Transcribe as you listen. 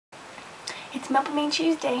It's Melpomene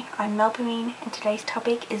Tuesday. I'm Melpomene, and today's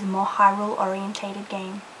topic is a more Hyrule orientated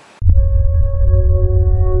game.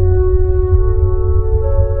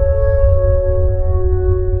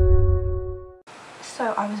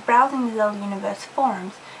 So I was browsing the Zelda Universe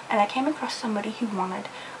forums and I came across somebody who wanted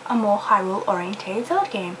a more Hyrule orientated Zelda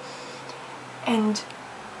game. And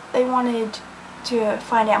they wanted to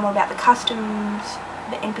find out more about the customs,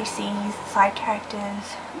 the NPCs, the side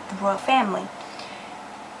characters, the royal family.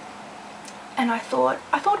 And I thought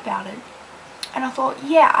about it, and I thought,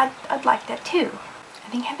 yeah, I'd like that too. I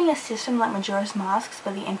think having a system like Majora's Masks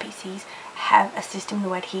for the NPCs have a system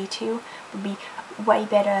to adhere to would be way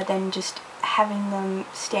better than just having them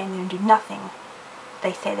stand there and do nothing.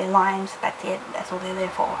 They say their lines, that's it, that's all they're there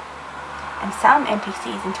for. And some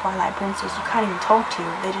NPCs in Twilight Princess you can't even talk to,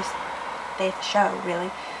 they're just there for show,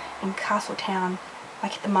 really. In Castle Town,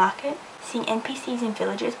 like at the market, seeing NPCs in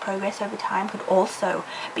villages progress over time could also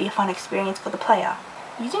be a fun experience for the player.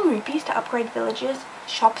 Using rupees to upgrade villages,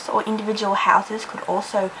 shops or individual houses could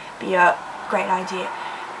also be a great idea,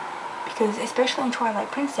 because especially in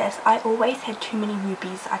Twilight Princess I always had too many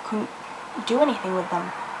rupees, I couldn't do anything with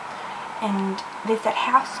them. And there's that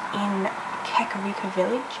house in Kakariko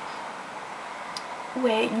village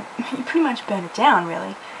where you pretty much burn it down,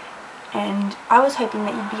 really. And I was hoping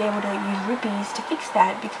that you'd be able to use rupees to fix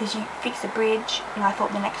that, because you fix the bridge, and I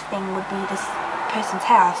thought the next thing would be this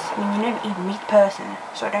person's house. I mean, you never even meet the person,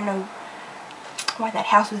 so I don't know why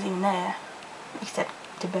that house was even there, except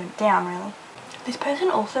to burn it down, really. This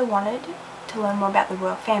person also wanted to learn more about the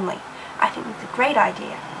royal family. I think it's a great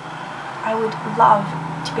idea. I would love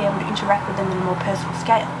to be able to interact with them on a more personal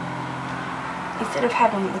scale. Instead of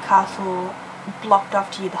having the castle blocked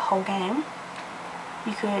off to you the whole game,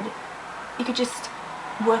 you could just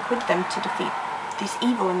work with them to defeat this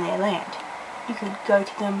evil in their land. You could go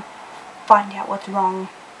to them, find out what's wrong.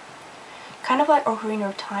 Kind of like Ocarina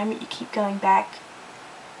of Time, you keep going back.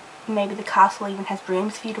 Maybe the castle even has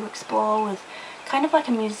rooms for you to explore, with kind of like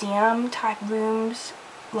a museum type rooms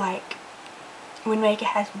like Wind Waker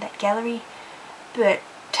has with that gallery, but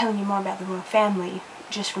telling you more about the royal family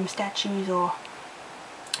just from statues or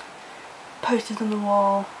posters on the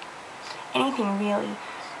wall. Anything really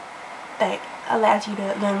that allows you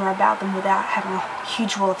to learn more about them without having a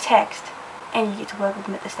huge wall of text, and you get to work with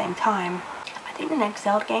them at the same time. I think the next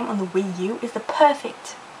Zelda game on the Wii U is the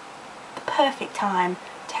perfect time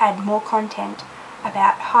to add more content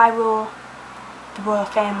about Hyrule, the royal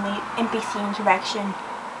family, NPC interaction,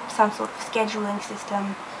 some sort of scheduling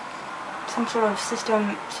system, some sort of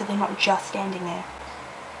system so they're not just standing there.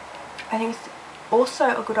 I think it's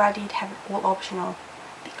also a good idea to have it all optional,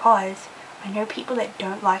 because I know people that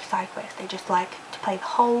don't like side quests. They just like to play the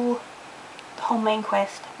whole main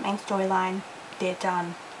quest, main storyline, they're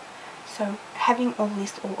done. So having all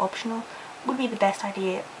this all optional would be the best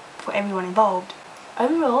idea for everyone involved.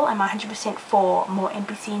 Overall, I'm 100% for more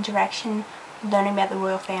NPC interaction, learning about the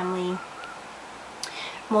royal family,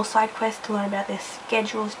 more side quests to learn about their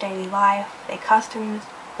schedules, daily life, their customs,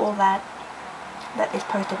 all that this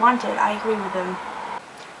poster wanted. I agree with them.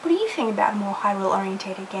 What do you think about a more Hyrule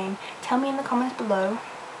orientated game? Tell me in the comments below.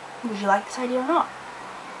 Would you like this idea or not?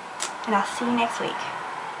 And I'll see you next week.